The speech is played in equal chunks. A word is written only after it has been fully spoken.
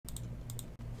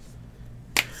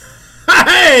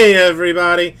Hey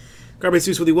everybody, Garbage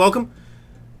Suits with you. Welcome.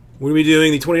 We're going to be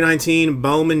doing the 2019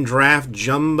 Bowman Draft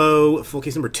Jumbo full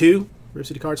case number 2, Rip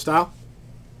City card style.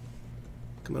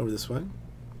 Come over this way.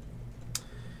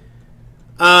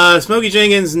 Smokey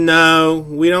Jenkins, no,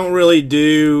 we don't really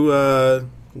do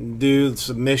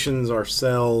submissions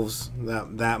ourselves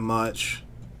that much.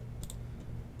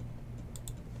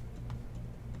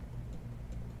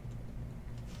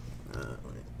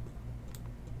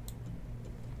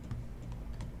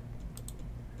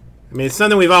 I mean, it's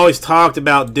something we've always talked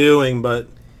about doing, but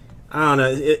I don't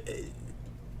know.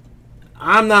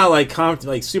 I'm not like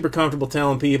super comfortable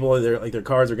telling people their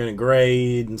cards are going to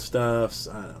grade and stuff.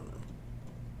 So I don't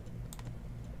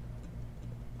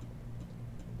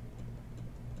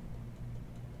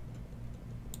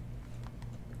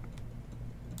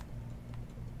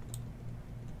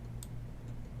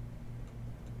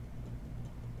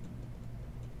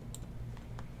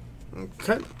know.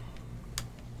 Okay.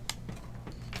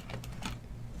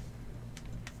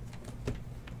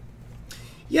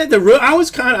 Yeah, I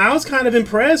was kind of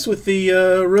impressed with the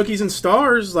rookies and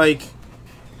stars. Like,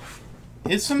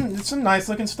 it's some nice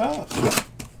looking stuff.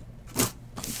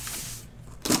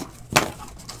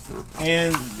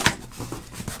 And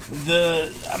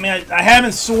I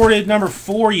haven't sorted number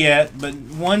 4 yet, but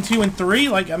 1, 2, and 3,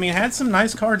 like, I mean, had some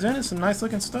nice cards in it, some nice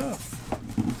looking stuff.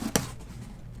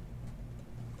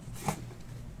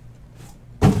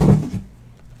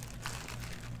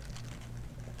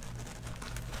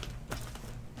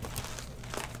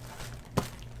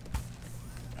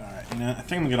 I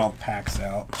think I'm gonna get all the packs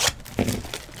out.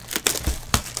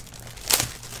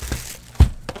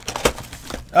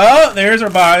 Oh, there's a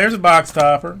box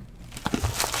topper.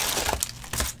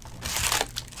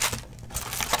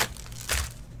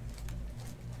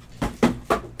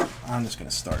 I'm just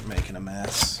gonna start making a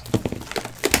mess.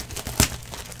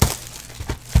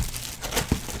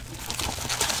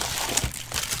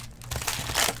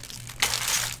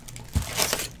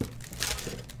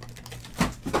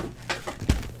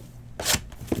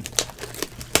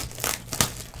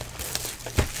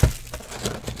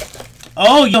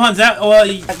 Oh, Johan's well,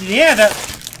 yeah,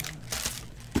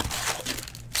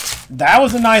 that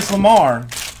was a nice Lamar.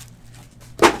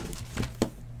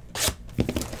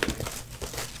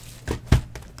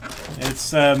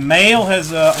 It's Mail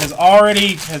has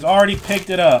already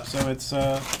picked it up, so it's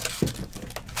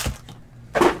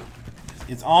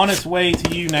on its way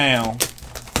to you now.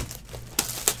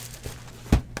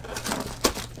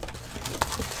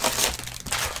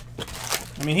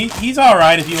 I mean, he's all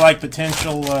right if you like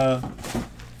potential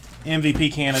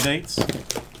MVP candidates.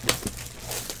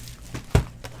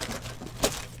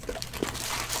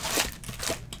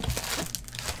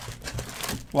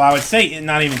 Well, I would say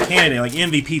not even candidate, like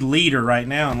MVP leader right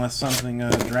now, unless something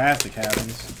drastic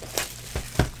happens.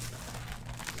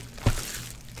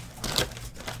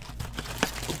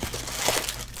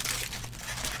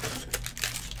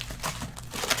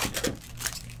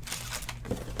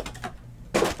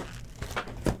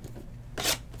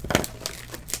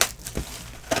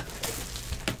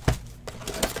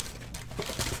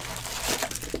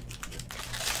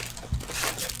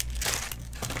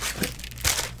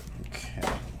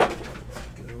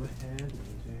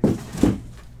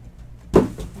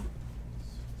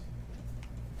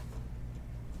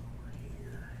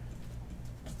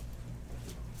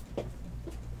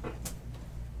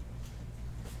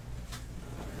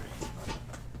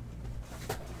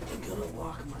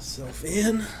 Lock myself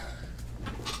in.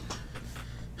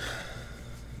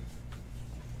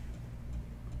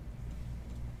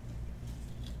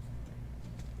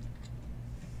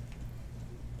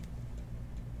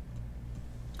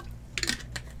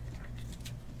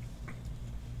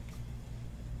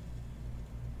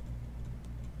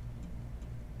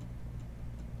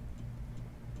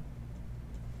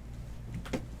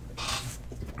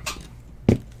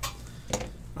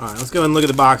 All right, let's go and look at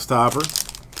the box topper.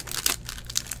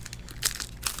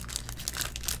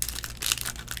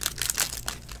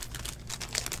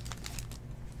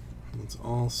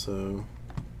 Also,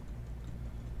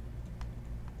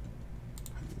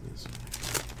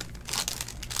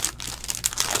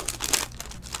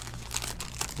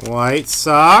 White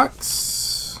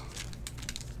Sox,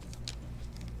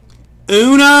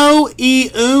 Uno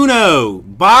y Uno,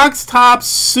 box top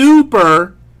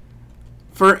super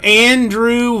for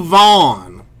Andrew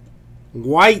Vaughn,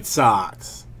 White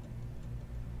Sox.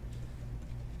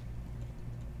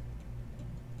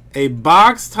 A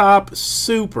box top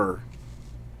super.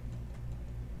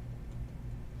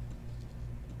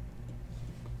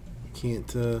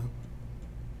 Can't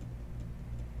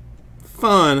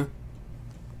fun.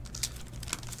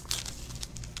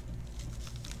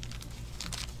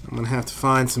 I'm gonna have to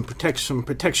find some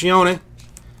protezione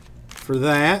for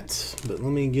that, but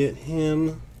let me get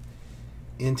him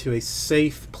into a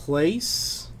safe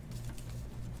place.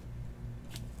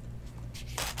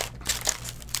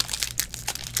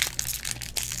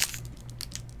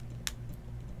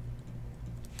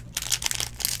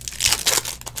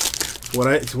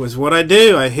 It was what I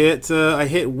do. I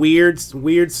hit weird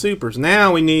supers.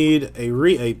 Now we need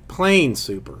a plain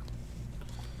super.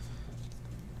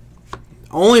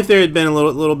 Only if there had been a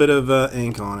little bit of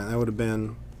ink on it. That'd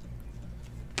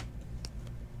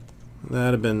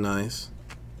have been nice.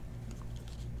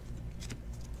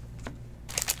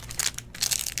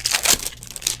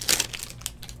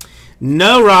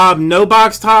 No, Rob, no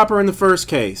box topper in the first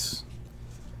case.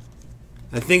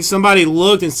 I think somebody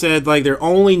looked and said like they're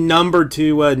only numbered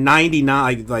to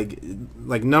 99,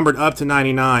 like numbered up to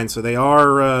 99, so they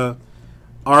are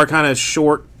kind of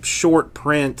short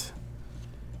print,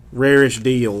 rarish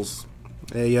deals.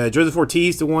 A Joseph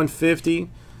Ortiz to 150,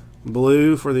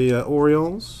 blue for the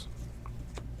Orioles.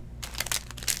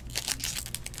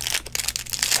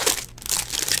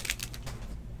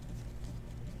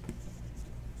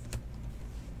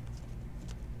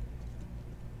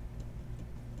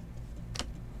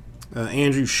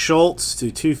 Andrew Schultz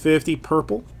to 250,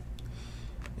 purple.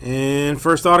 And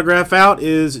first autograph out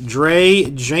is Dre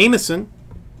Jameson.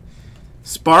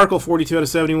 Sparkle, 42 out of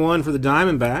 71 for the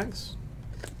Diamondbacks.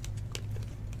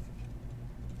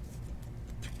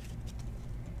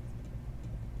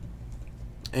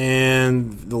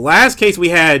 And the last case we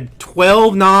had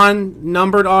 12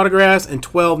 non-numbered autographs and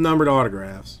 12 numbered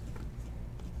autographs.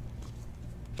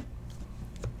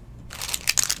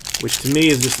 Which to me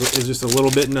is just a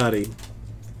little bit nutty.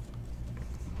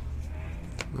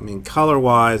 I mean,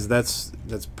 color-wise, that's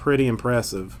pretty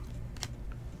impressive.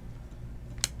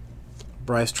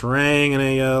 Bryce Terang in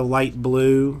a light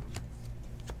blue.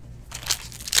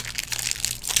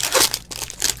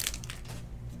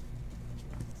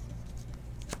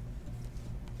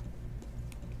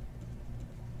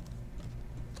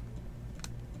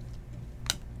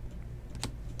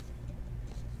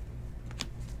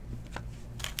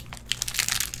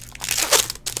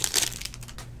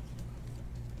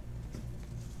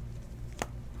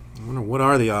 I wonder what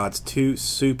are the odds? 2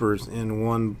 supers in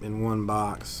one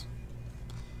box.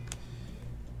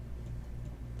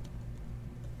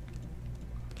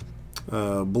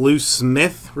 Blue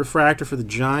Smith refractor for the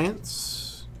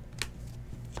Giants.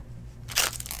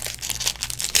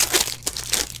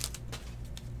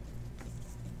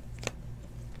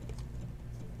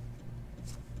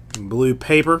 Blue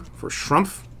paper for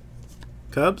Schrumpf,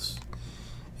 Cubs.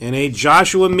 And a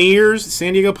Joshua Mears,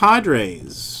 San Diego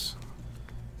Padres.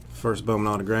 First Bowman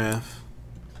autograph.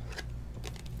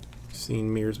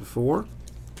 Seen Mears before.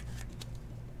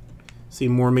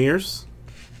 Seen more Mears.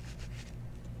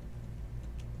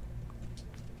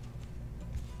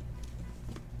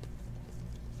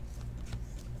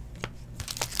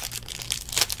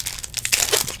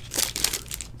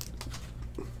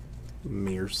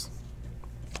 Mears.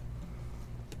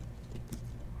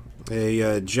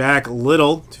 A Jack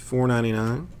Little to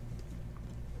 499.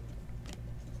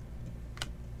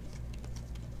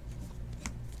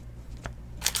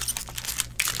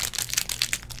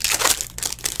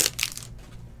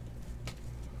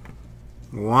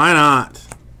 Why not?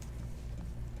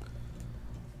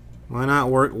 Why not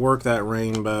work that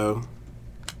rainbow?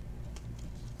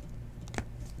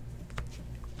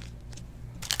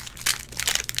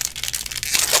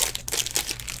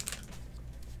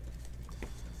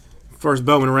 First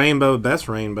Bowman rainbow, best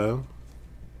rainbow.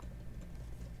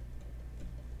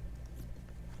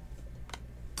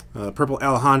 Purple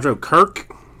Alejandro Kirk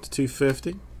to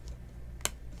 250.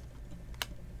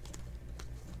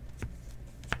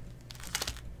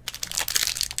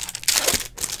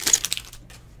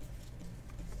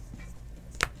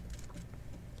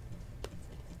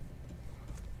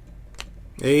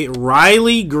 A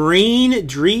Riley Green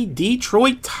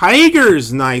Detroit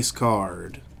Tigers, nice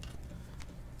card.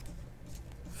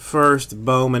 First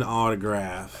Bowman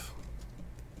autograph.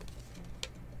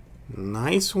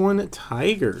 Nice one,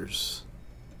 Tigers.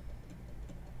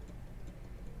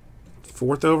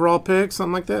 4th overall pick,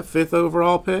 something like that. 5th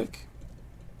overall pick.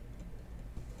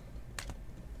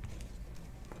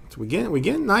 So we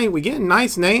getting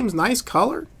nice names, nice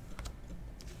color.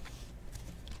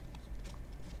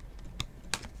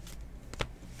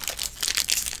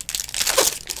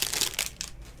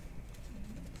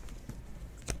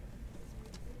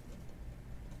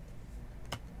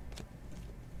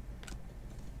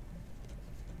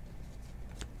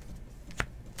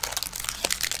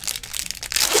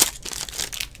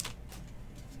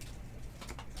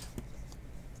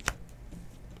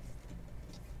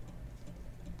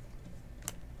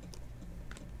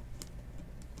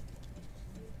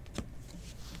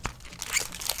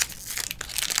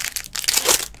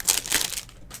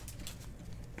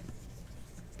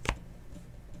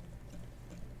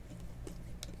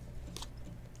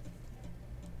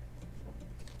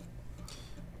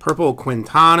 Purple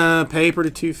Quintana paper to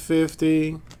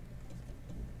 250.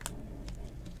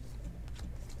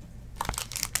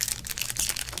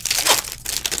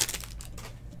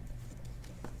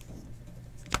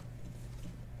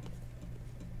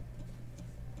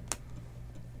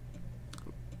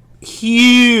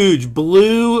 Huge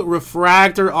blue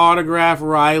refractor autograph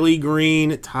Riley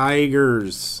Green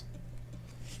Tigers.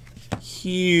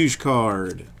 Huge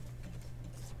card.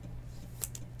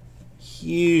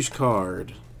 Huge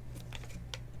card.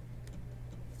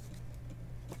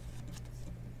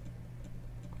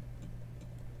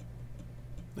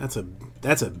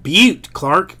 That's a beaut,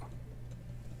 Clark.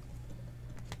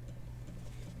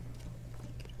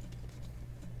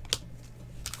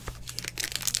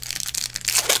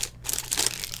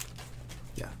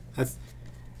 Yeah,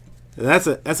 that's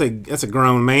a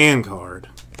grown man card.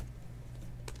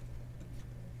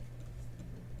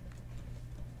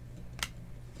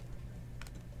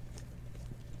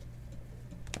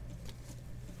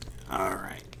 All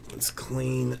right, let's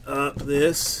clean up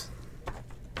this.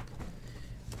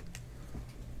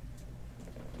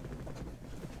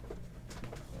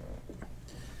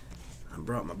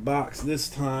 Brought my box this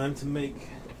time to make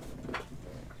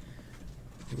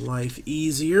life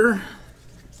easier.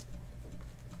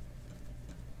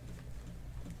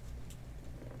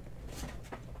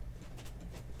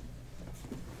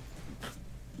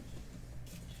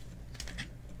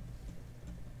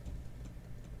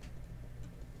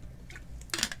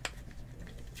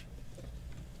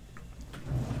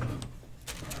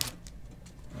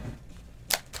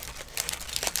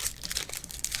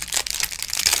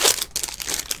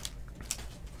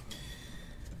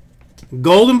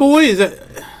 Golden Boy, is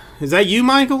that you,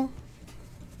 Michael?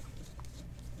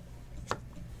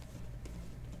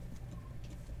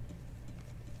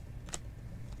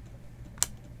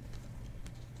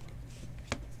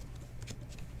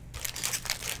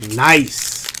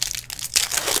 Nice.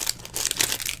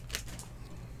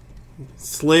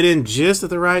 Slid in just at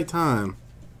the right time.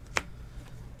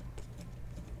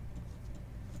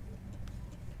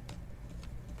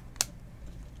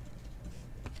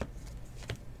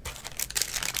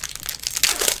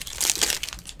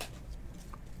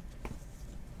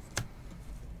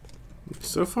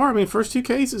 So far, I mean, first two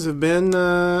cases have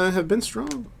been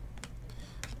strong.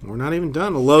 We're not even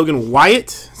done. Logan Wyatt,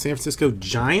 San Francisco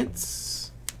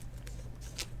Giants.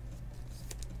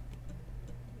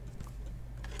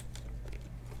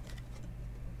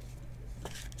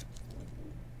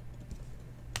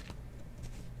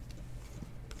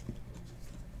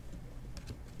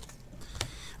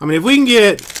 I mean, if we can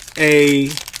get a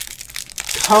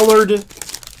colored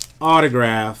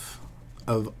autograph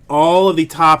of all of the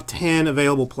top 10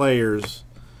 available players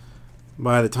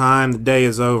by the time the day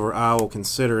is over, I will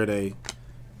consider it a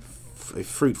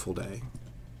fruitful day.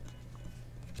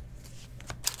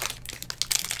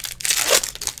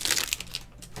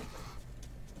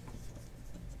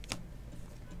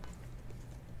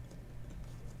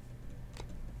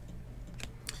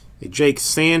 A Jake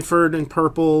Sanford in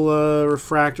purple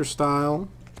refractor style.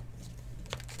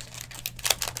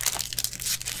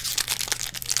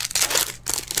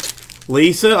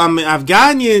 Lisa, I've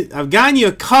gotten you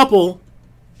a couple.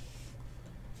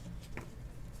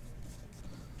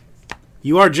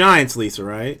 You are Giants, Lisa,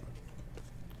 right?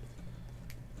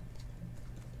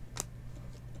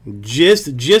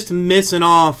 Just missing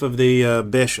off of the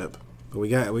Bishop, but we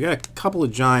got a couple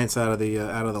of Giants out of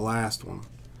the last one.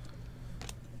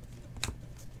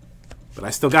 But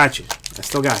I still got you. I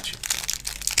still got you.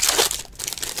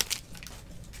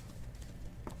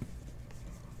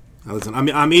 Now listen,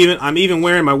 I'm even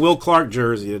wearing my Will Clark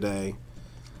jersey today,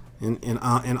 in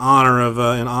honor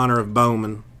of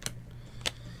Bowman.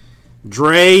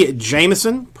 Dre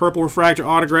Jameson, purple refractor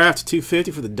autograph to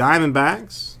 250 for the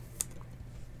Diamondbacks.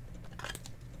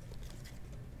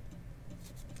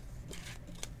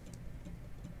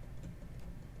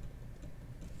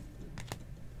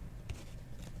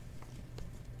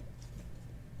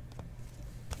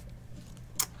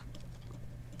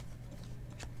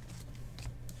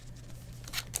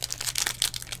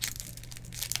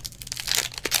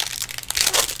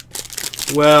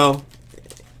 Well,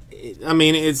 I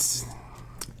mean,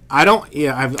 I don't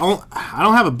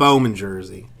have a Bowman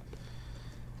jersey.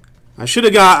 I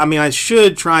should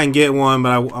try and get one,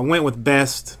 but I went with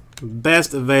best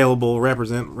available.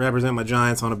 Represent my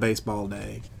Giants on a baseball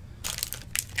day.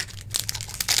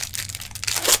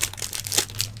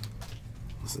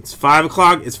 It's 5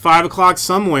 o'clock. It's 5 o'clock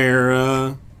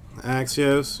somewhere.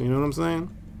 Axios, you know what I'm saying?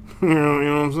 you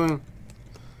know what I'm saying?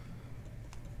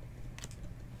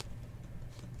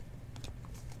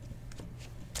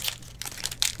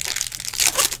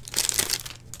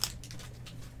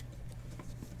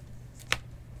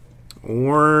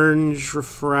 Orange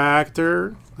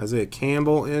refractor. Isaiah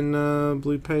Campbell in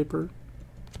blue paper.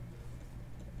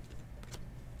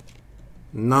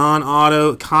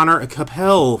 Non-auto Connor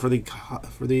Capel for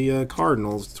the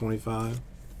Cardinals, 25.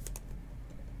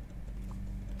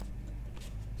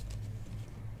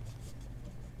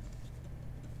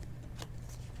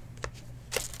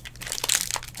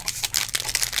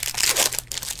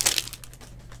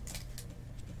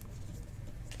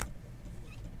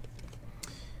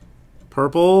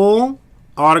 Purple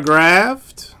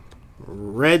autographed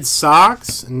Red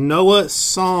Sox Noah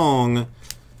Song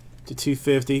to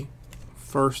 250.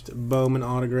 First Bowman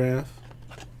autograph.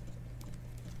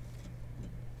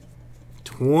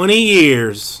 20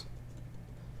 years.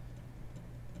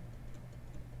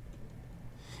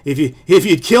 If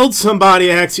you'd killed somebody,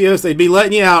 Axios, they'd be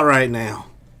letting you out right now.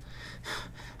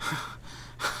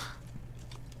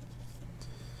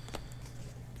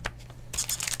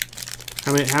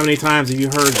 How many times have you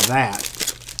heard that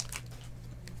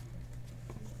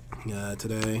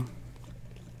today?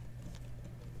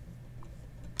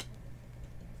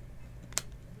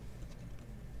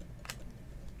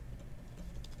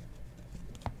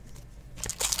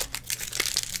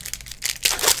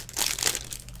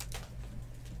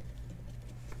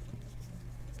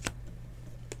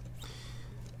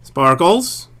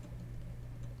 Sparkles.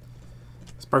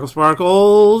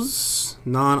 Sparkles.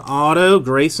 Non-auto,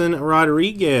 Grayson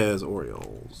Rodriguez,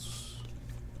 Orioles.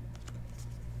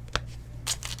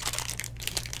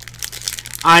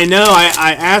 I know,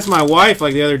 I asked my wife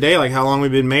like the other day, like how long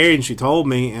we've been married, and she told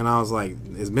me, and I was like,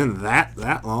 it's been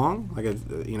that long? Like,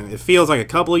 it feels like a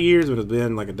couple of years, but it's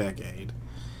been like a decade.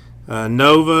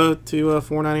 Nova to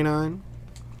 $4.99.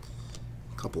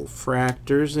 A couple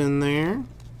fractors in there.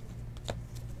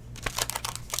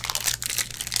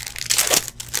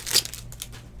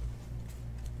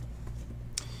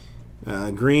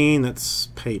 Green, that's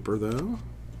paper though.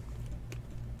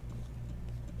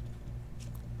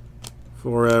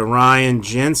 For Ryan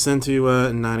Jensen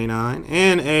to 99.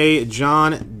 And a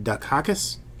John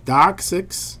Doxix.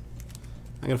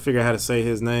 I gotta figure out how to say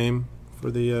his name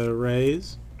for the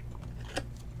Rays.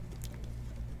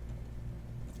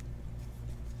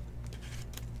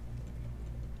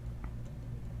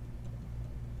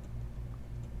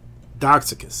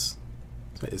 Doxix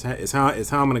is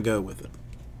how I'm gonna go with it.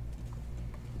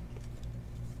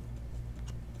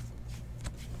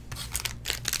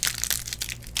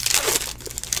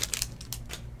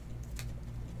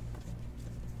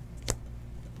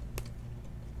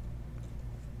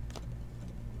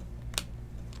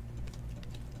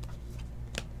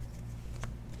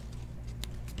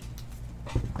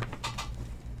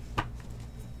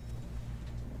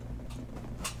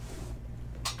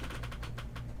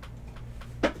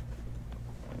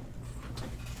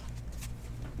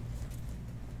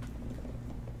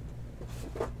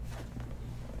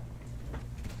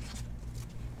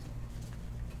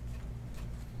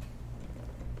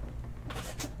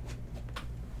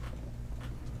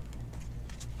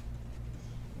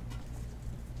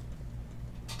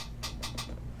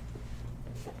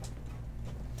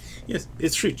 Yes,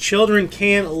 it's true. Children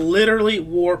can literally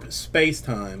warp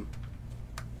space-time.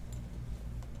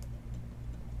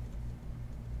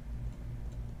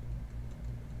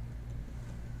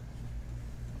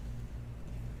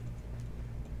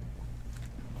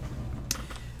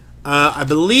 I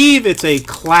believe it's a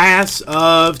class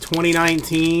of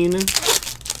 2019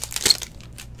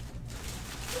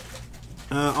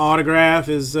 autograph.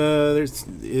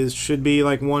 Should be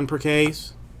like one per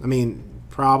case. I mean,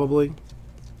 probably.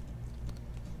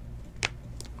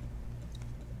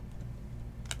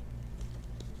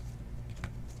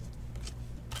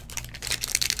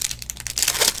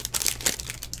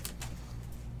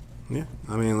 Yeah,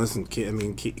 I mean, listen.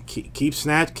 Keep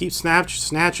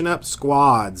snatching up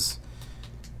squads.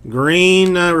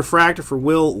 Green refractor for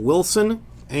Will Wilson,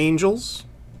 Angels.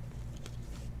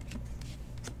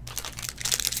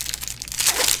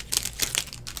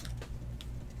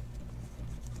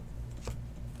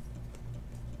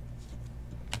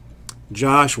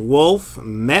 Josh Wolf,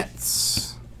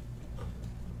 Mets.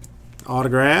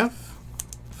 Autograph.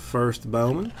 First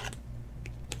Bowman.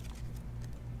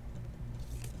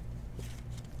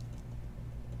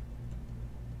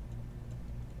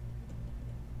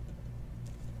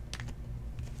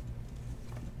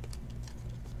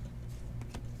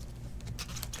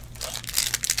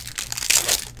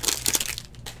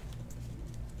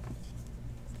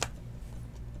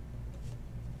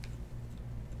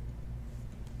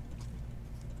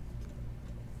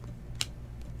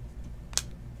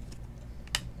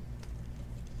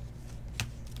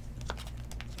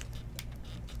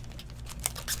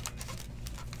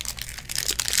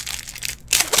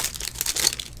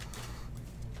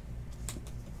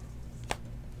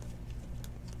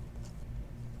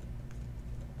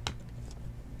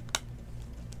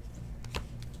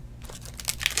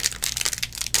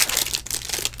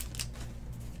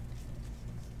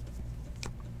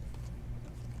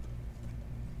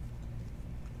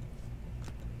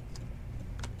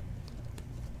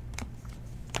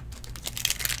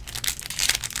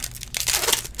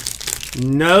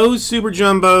 No Super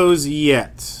Jumbos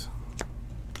yet.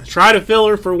 I tried a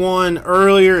filler for one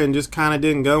earlier and just kind of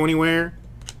didn't go anywhere.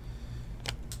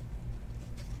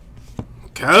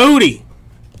 Cody.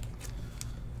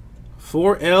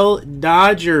 4L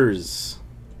Dodgers.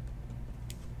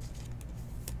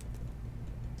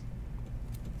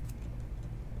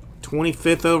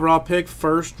 '25th overall pick,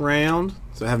 first round.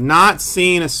 So I have not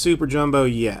seen a Super Jumbo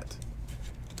yet.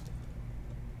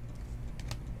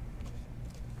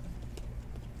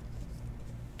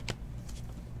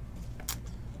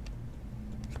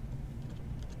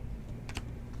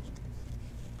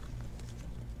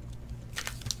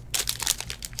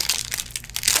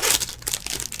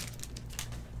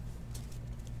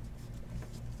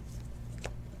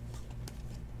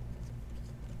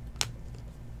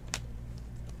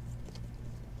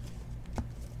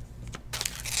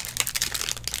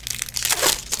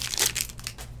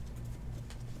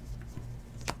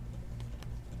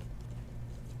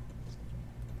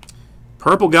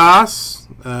 Purple Goss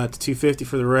to 250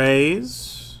 for the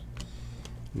Rays.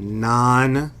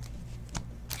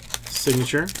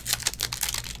 Non-signature.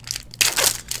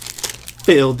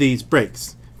 Fill these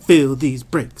breaks. Fill these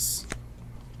breaks.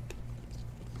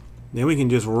 Then we can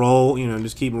just roll, you know,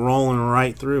 just keep rolling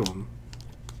right through them.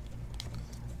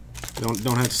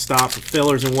 Don't have to stop for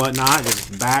fillers and whatnot.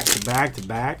 Just back to back to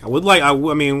back.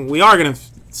 I mean, we are going to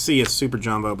see a Super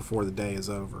Jumbo before the day is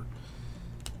over.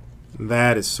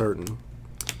 That is certain.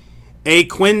 A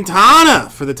Quintana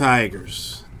for the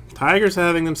Tigers. Tigers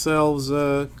having themselves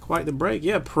quite the break.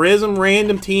 Yeah, Prism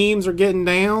random teams are getting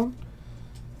down.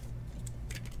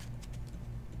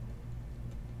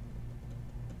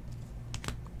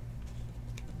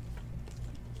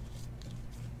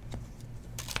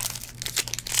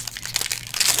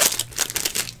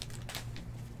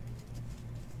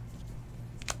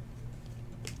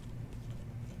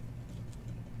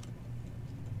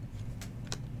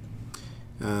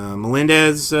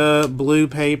 Melendez blue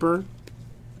paper.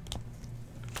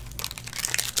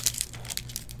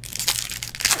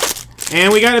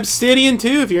 And we got Obsidian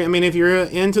too. If you're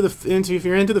into the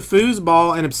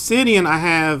foosball, and Obsidian I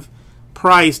have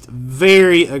priced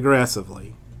very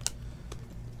aggressively.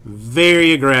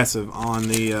 Very aggressive on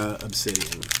the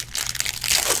Obsidian.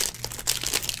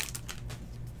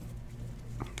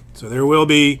 So there will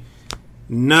be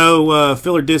no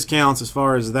filler discounts as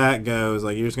far as that goes.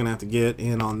 Like, you're just going to have to get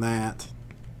in on that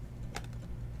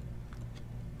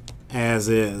as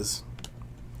is.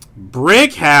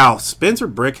 Brickhouse. Spencer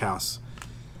Brickhouse.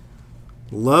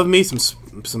 Love me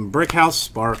some Brickhouse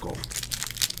Sparkle.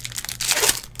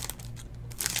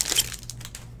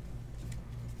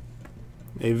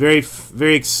 A very,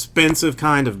 very expensive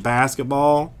kind of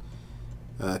basketball.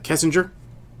 Kessinger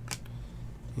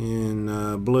in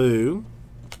blue.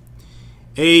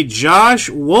 A Josh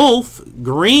Wolf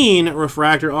green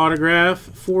refractor autograph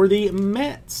for the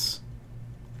Mets.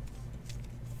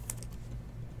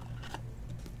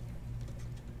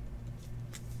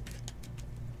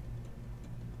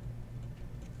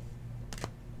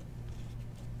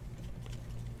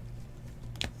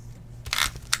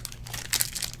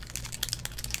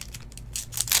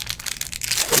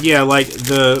 Yeah, like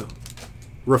the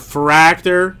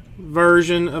refractor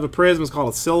version of a prism is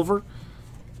called a silver.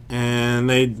 And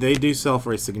they do sell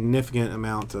for a significant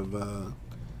amount of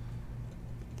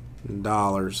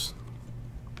dollars.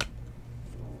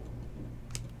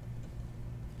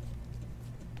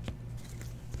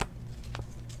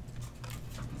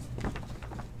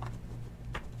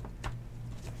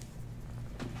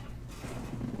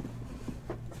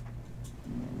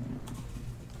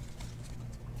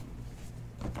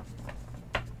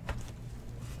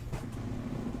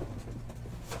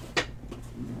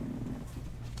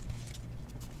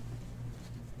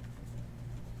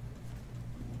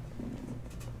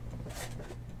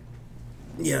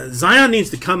 Yeah, Zion needs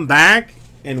to come back,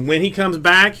 and when he comes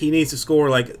back, he needs to score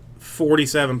like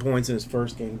 47 points in his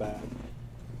first game back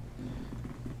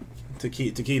to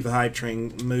keep the hype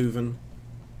train moving.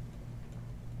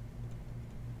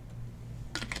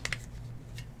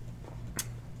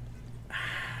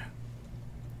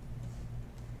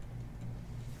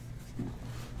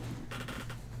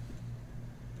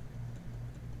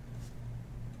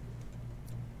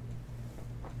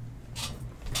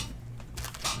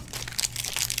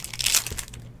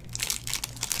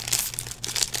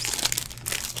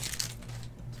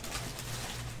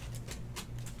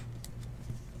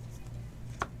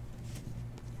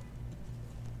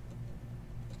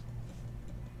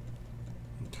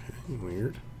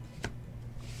 Weird.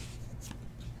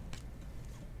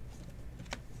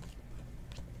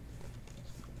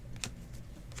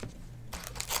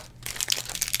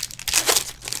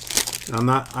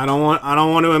 I don't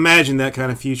want to imagine that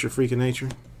kind of future freak of nature.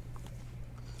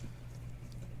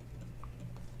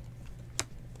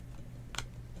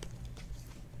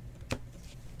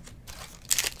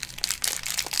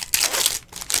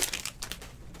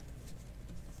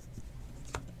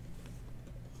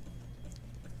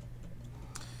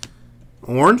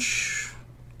 Orange,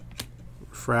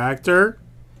 refractor,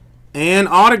 and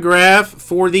autograph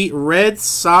for the Red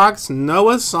Sox,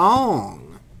 Noah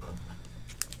Song.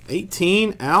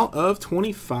 18 out of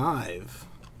 25.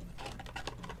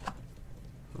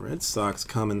 Red Sox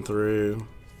coming through.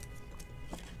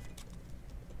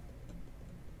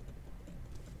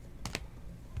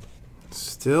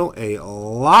 Still a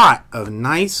lot of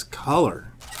nice color.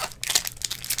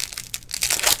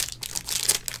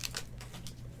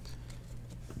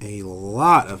 A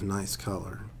lot of nice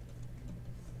color.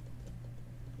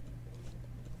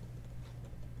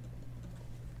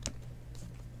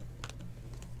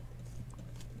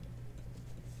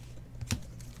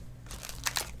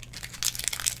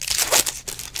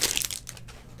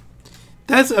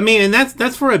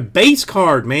 That's for a base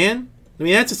card, man. I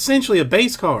mean, that's essentially a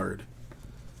base card.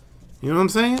 You know what I'm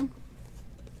saying?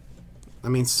 I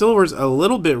mean, silver's a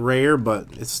little bit rare, but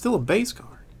it's still a base card.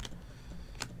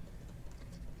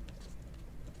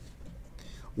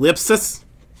 Lipsis.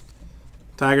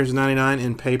 Tigers 99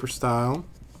 in paper style.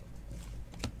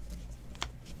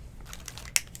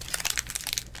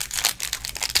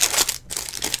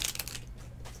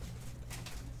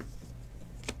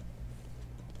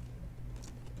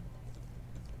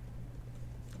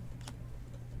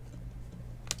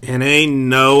 And a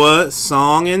Noah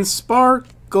Song and Sparkles.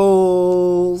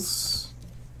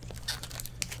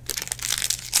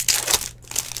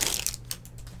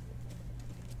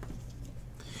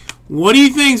 What do you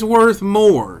think's worth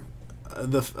more,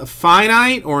 a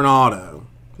finite or an auto?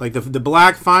 Like the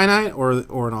black finite or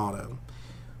an auto?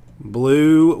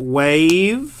 Blue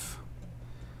Wave.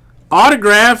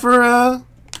 Autograph for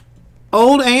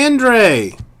old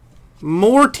Andre.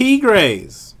 More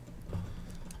Tigres.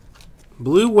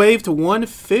 Blue Wave to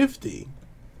 150.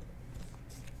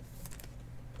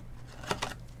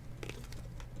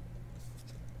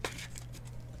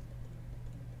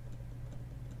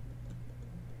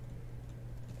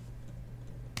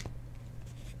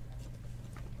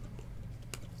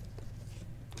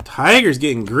 Tigers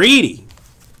getting greedy.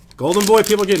 Golden Boy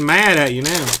people are getting mad at you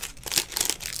now.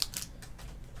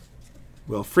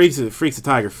 Well, Freak's a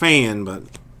Tiger fan, but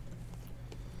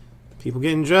people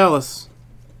getting jealous.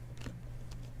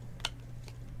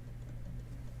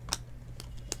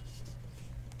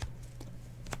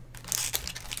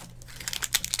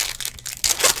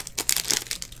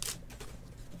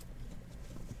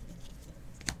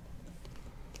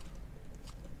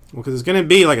 Well, because it's going to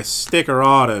be like a sticker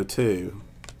auto, too.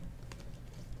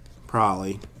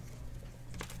 Probably.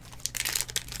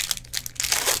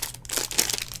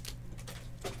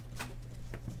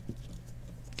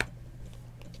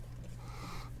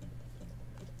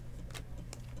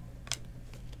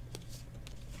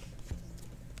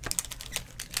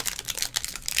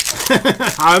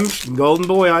 I'm Golden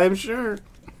Boy, I am sure.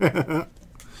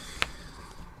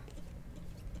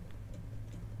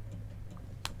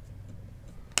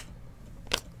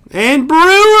 And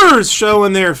Brewers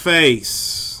showing their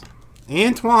face.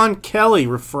 Antoine Kelly,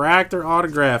 refractor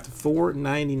autograph to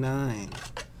 $4.99.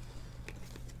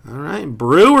 All right,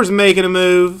 Brewers making a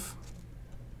move.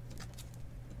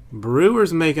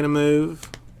 Brewers making a move.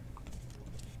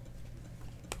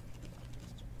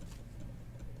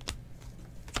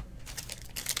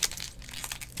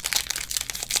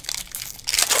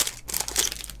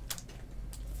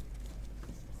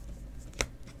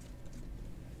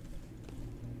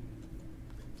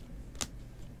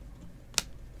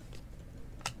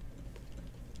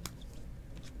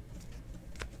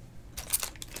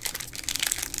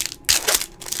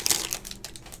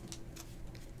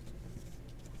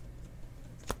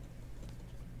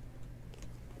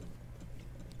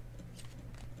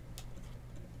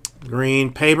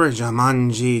 Green paper,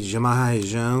 Jamai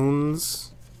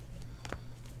Jones.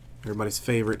 Everybody's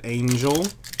favorite Angel.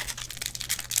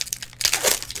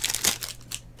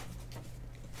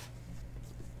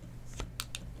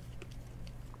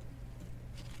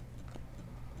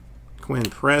 Quinn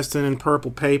Preston in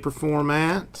purple paper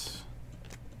format.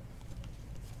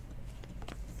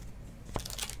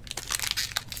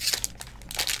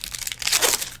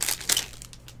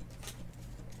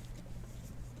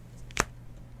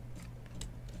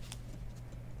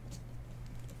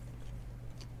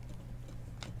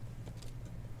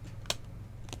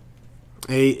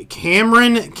 A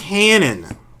Cameron Cannon,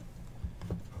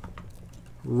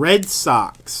 Red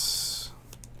Sox.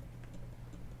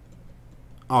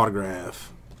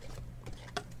 autograph.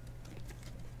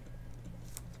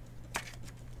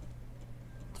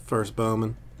 First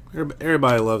Bowman.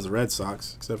 Everybody loves the Red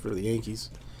Sox except for the Yankees.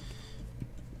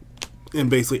 And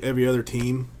basically every other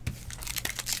team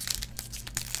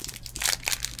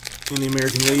in the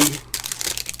American League.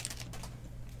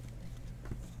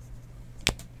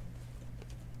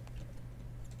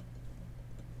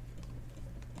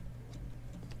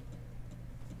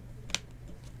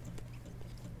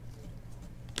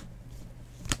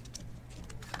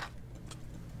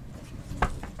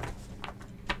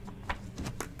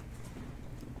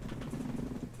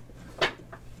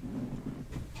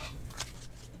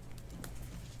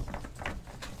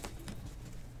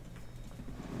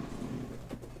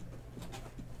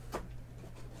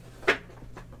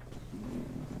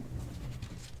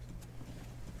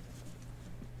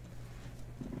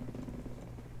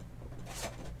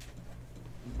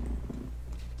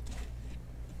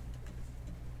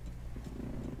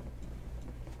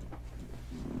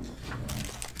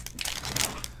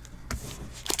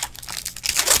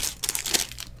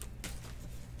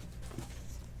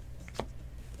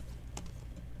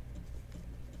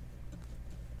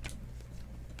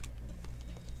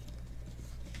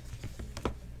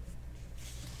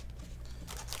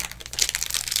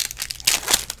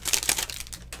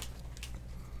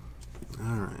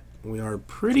 We are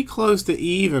pretty close to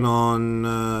even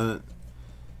on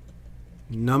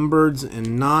numbered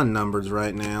and non-numbered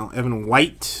right now. Evan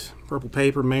White, Purple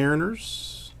Paper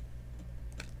Mariners.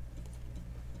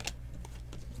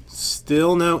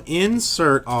 Still no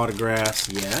insert autographs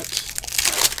yet.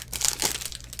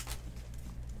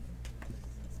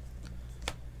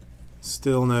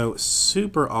 Still no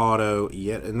super auto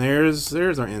yet. And there's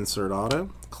our insert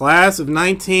auto. Class of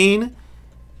 19.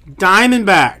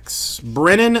 Diamondbacks,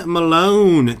 Brennan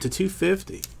Malone to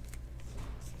 250.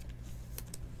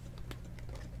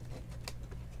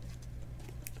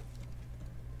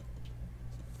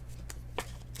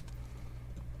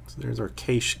 So there's our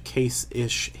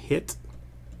case-ish hit.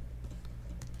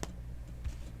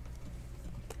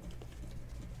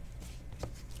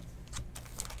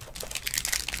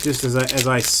 Just as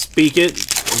I speak it,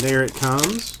 there it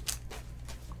comes.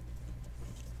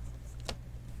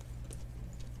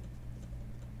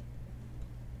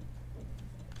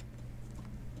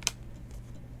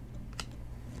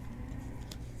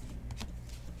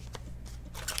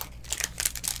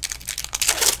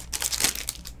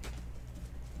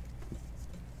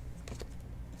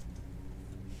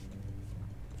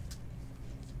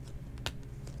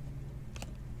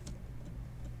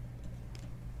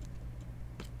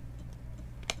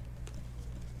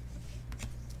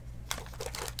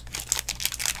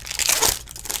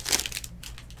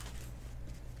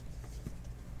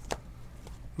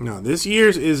 No, this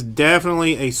year's is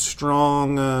definitely a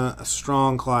strong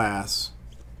class.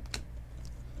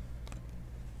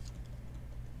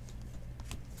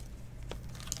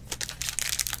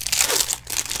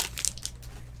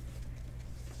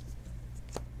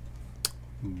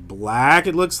 Black,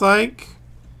 it looks like.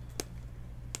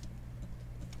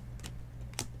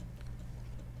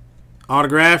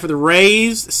 Autograph for the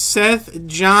Rays, Seth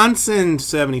Johnson,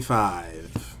 75.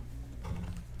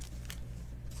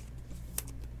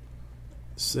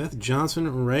 Seth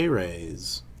Johnson,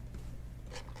 Rays.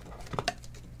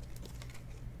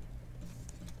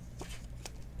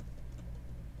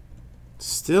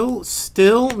 Still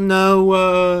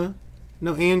no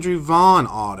Andrew Vaughn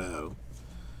auto,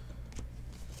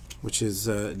 which is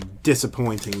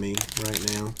disappointing me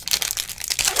right now.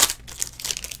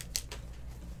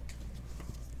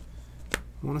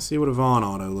 I want to see what a Vaughn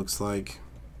auto looks like.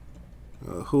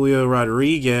 Julio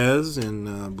Rodriguez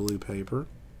in blue paper.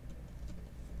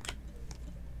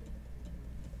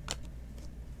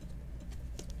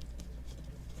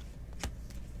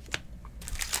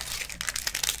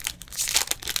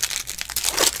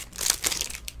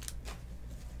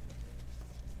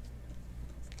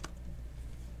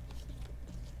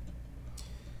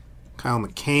 Kyle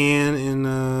McCann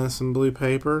in some blue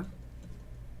paper.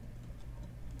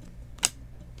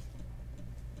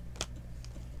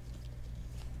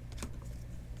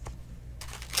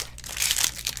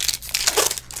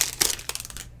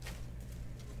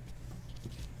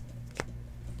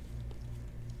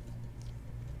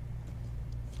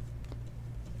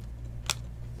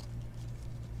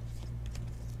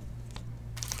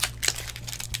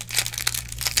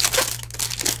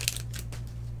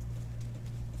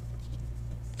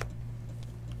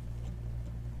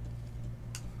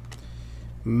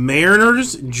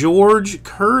 Mariners, George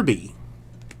Kirby.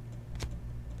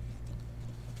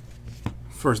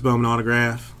 First Bowman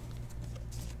autograph.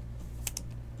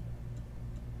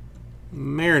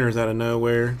 Mariners out of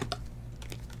nowhere.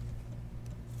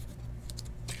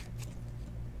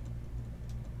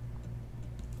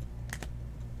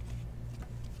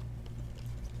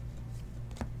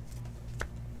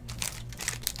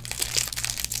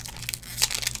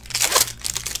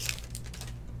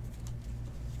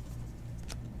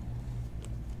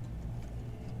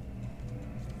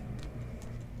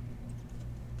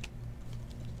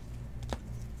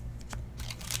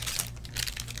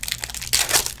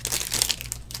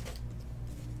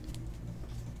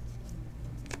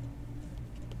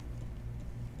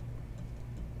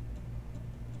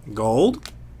 Gold.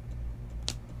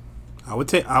 I would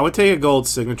take a gold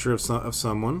signature of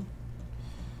someone.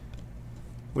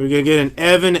 We're gonna get an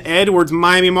Evan Edwards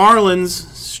Miami Marlins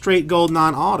straight gold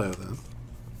non-auto though.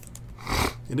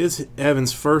 It is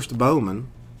Evan's first Bowman,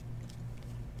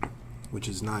 which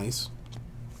is nice.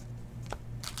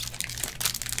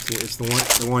 See, it's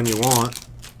the one you want.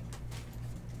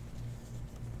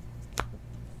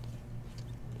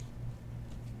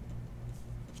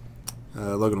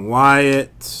 Logan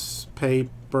Wyatt,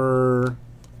 paper.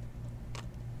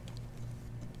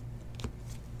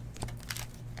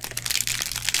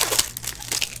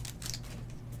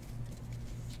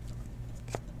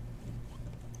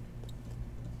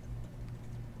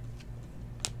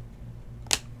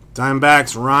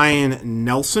 Diamondbacks Ryan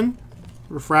Nelson,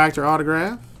 refractor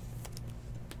autograph.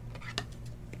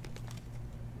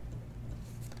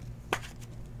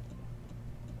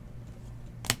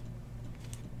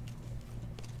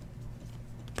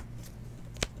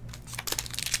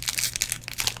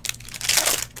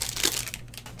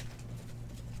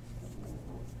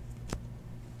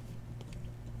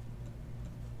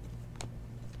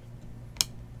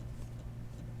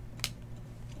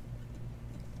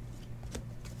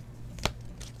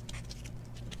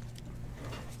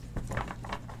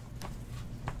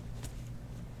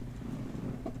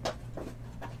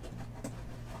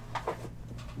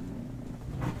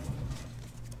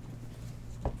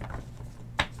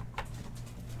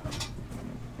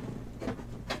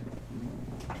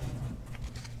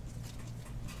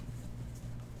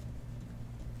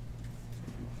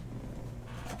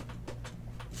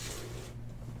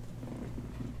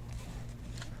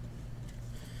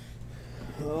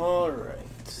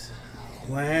 Alright.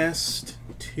 Last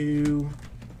two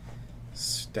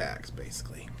stacks,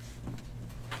 basically.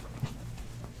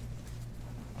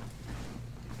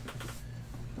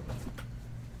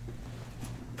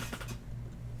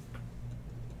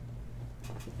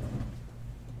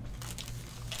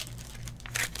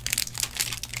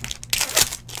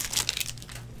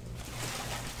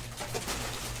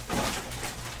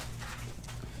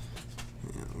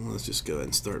 Let's just go ahead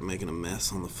and start making a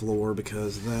mess on the floor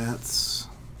because that's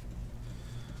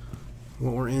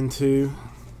what we're into.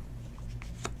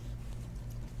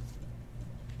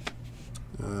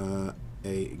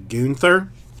 A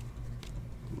Gunther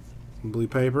blue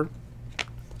paper,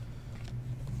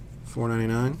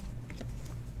 $4.99.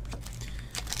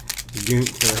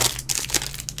 Gunther.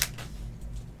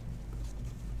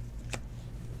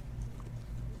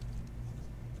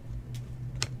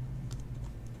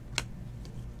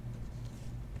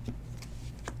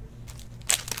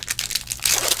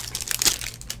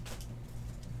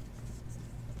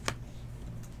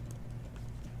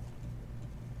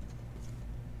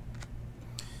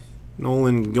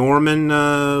 Nolan Gorman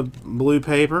blue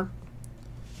paper.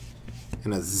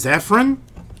 And a Zephron.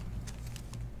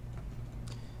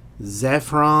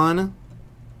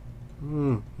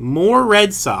 More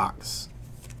Red Sox.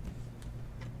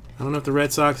 I don't know if the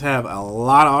Red Sox have a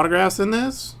lot of autographs in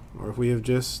this, or if we have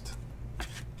just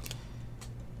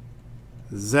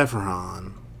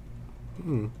Zephron.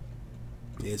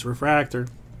 It's refractor.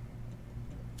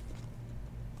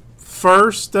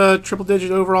 First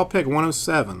triple-digit overall pick,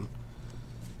 107,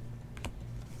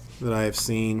 that I have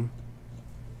seen.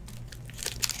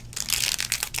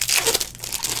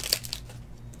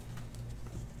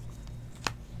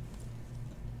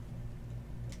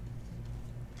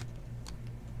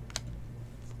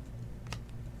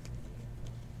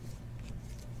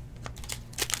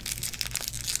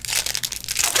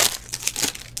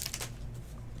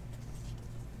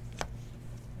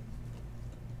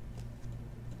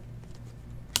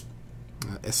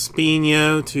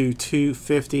 Espino to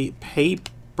 250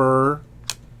 paper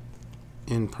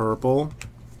in purple.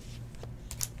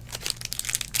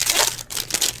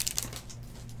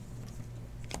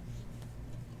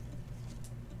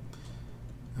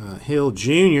 Hill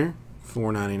Jr.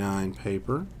 $4.99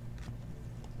 paper.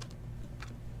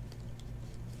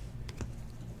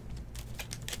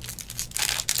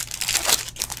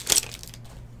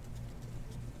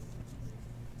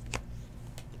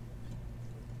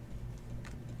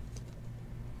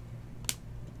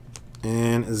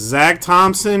 And Zach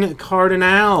Thompson,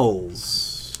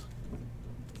 Cardinals.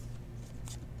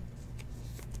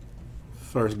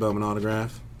 First Bowman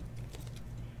autograph.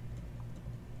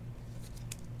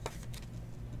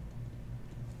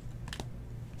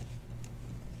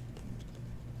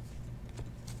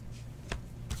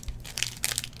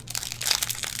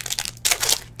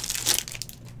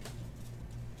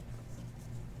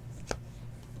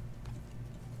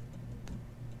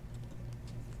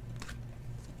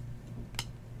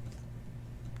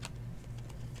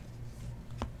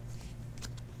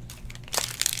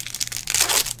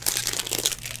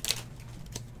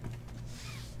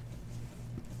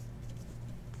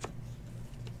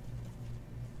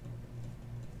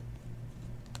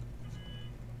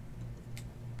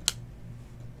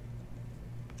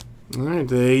 All right,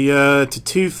 the to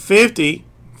 250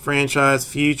 franchise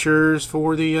futures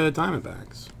for the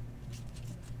Diamondbacks.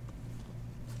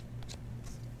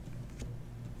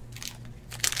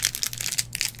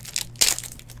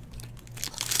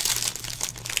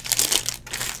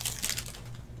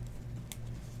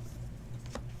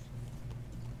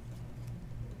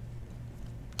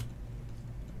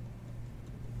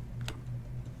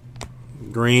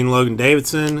 Green Logan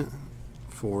Davidson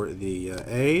for the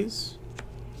A's.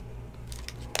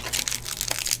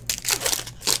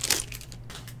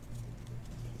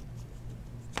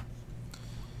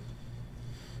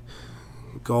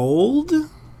 Gold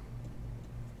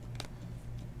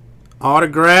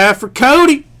autograph for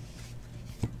Cody.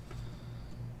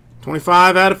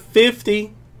 25 out of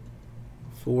 50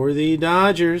 for the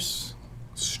Dodgers.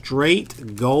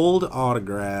 Straight gold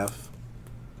autograph.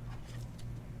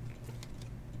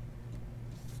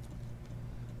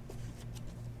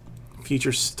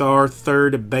 Future star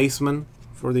third baseman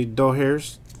for the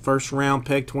Dodgers. First round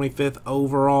pick, 25th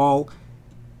overall.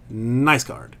 Nice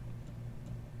card.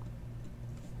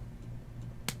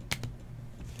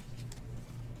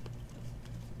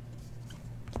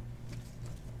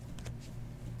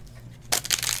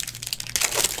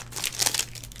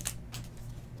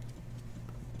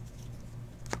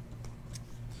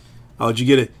 Oh,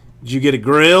 did you get a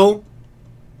grill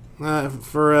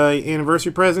for an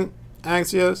anniversary present,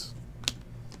 Axios?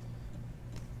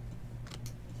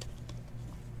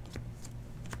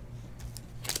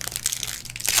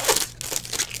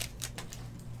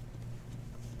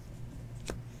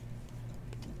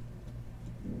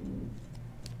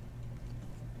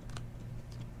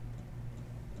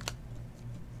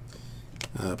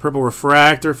 Purple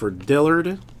refractor for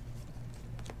Dillard.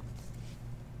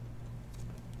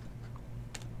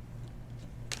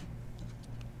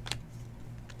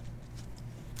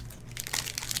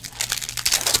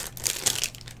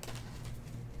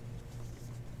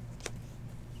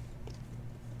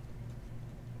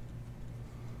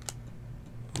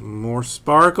 More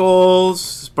sparkles.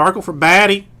 Sparkle for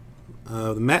Batty.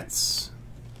 The Mets.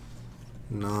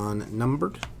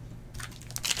 Non-numbered.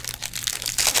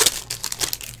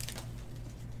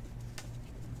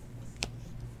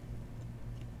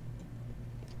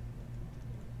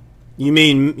 You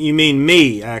mean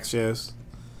me, Axios?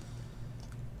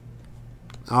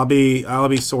 I'll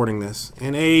be sorting this.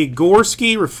 And a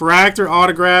Gorski refractor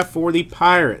autograph for the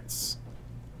Pirates.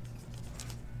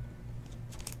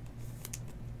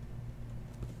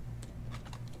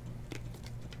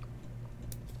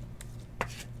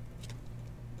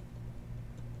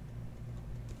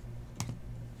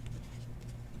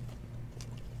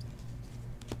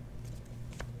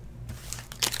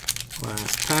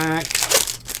 Last pack.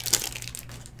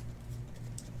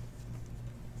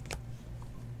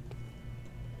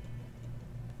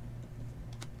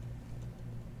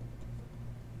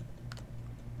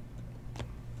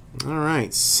 All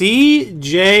right,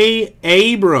 C.J.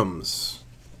 Abrams,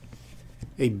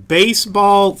 a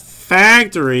baseball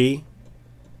factory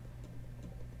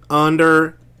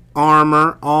Under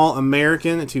Armour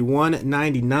All-American to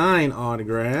 199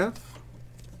 autograph.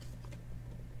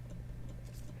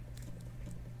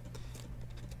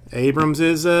 Abrams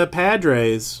is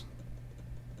Padres.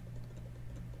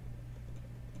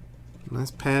 Nice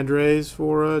Padres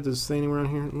for, does it say anywhere on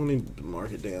here? Let me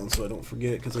mark it down so I don't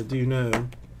forget, because I do know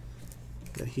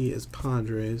that he is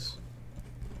Padres.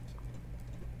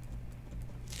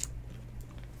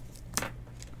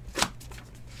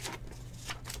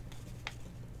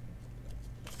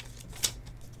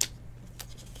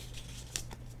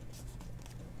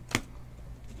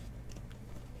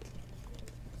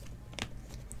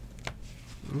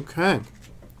 Okay.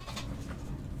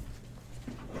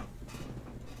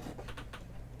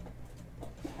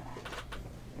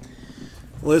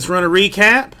 Let's run a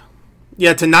recap.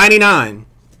 Yeah, to 99.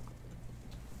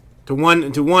 To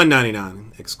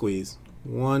 199. Squeeze.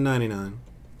 199.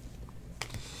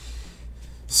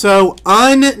 So,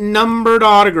 unnumbered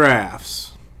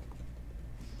autographs.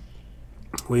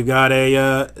 We've got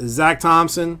a Zach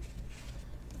Thompson,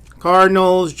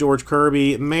 Cardinals, George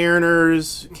Kirby,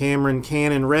 Mariners, Cameron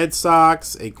Cannon, Red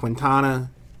Sox, a Quintana,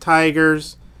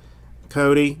 Tigers,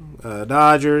 Cody,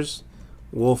 Dodgers,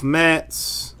 Wolf,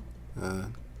 Mets.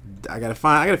 I gotta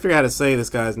figure out how to say this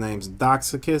guy's name's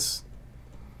Doxakis.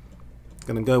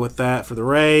 Gonna go with that for the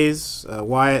Rays.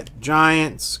 Wyatt,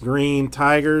 Giants, Green,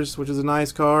 Tigers, which is a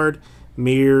nice card.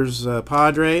 Mears,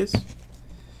 Padres.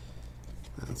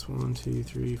 That's 1, 2,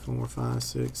 3, 4, 5,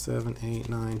 6, 7, 8,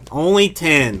 9. Only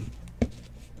 10.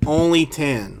 Only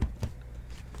 10.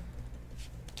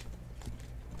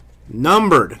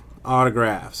 Numbered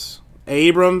autographs.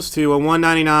 Abrams to a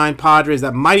 199 Padres.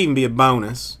 That might even be a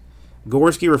bonus.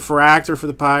 Gorski refractor for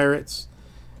the Pirates.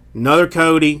 Another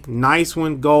Cody. Nice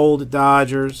one. Gold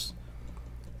Dodgers.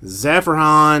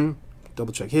 Zephyrhan.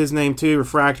 Double check his name too.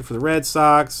 Refractor for the Red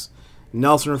Sox.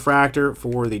 Nelson refractor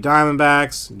for the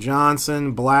Diamondbacks.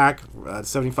 Johnson, black,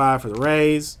 75 for the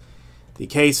Rays. The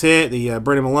case hit, the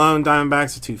Brendan Malone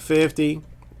Diamondbacks at 250.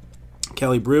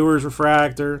 Kelly Brewer's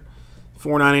refractor,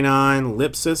 499.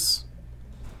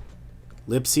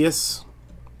 Lipsius.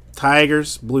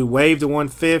 Tigers, blue wave to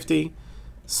 150.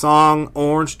 Song,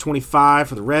 orange, 25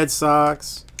 for the Red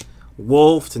Sox.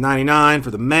 Wolf to 99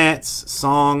 for the Mets.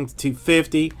 Song to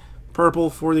 250. Purple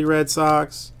for the Red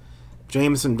Sox.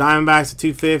 Jameson Diamondbacks at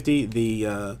 250.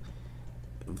 The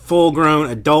full-grown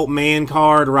adult man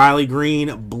card, Riley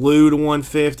Green, blue to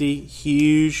 150.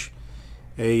 Huge.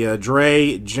 A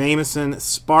Dre Jameson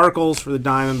Sparkles for the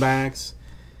Diamondbacks.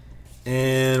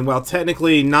 And while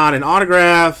technically not an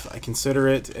autograph, I consider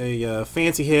it a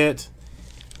fancy hit.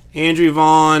 Andrew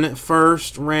Vaughn,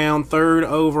 first round, third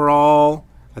overall.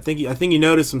 I think you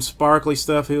notice some sparkly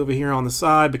stuff over here on the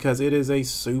side because it is a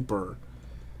super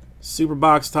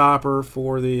box topper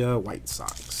for the White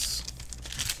Sox.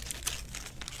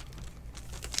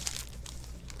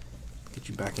 Get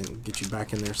you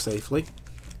back in there safely.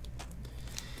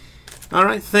 All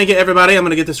right, thank you everybody. I'm going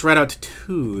to get this right out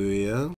to you.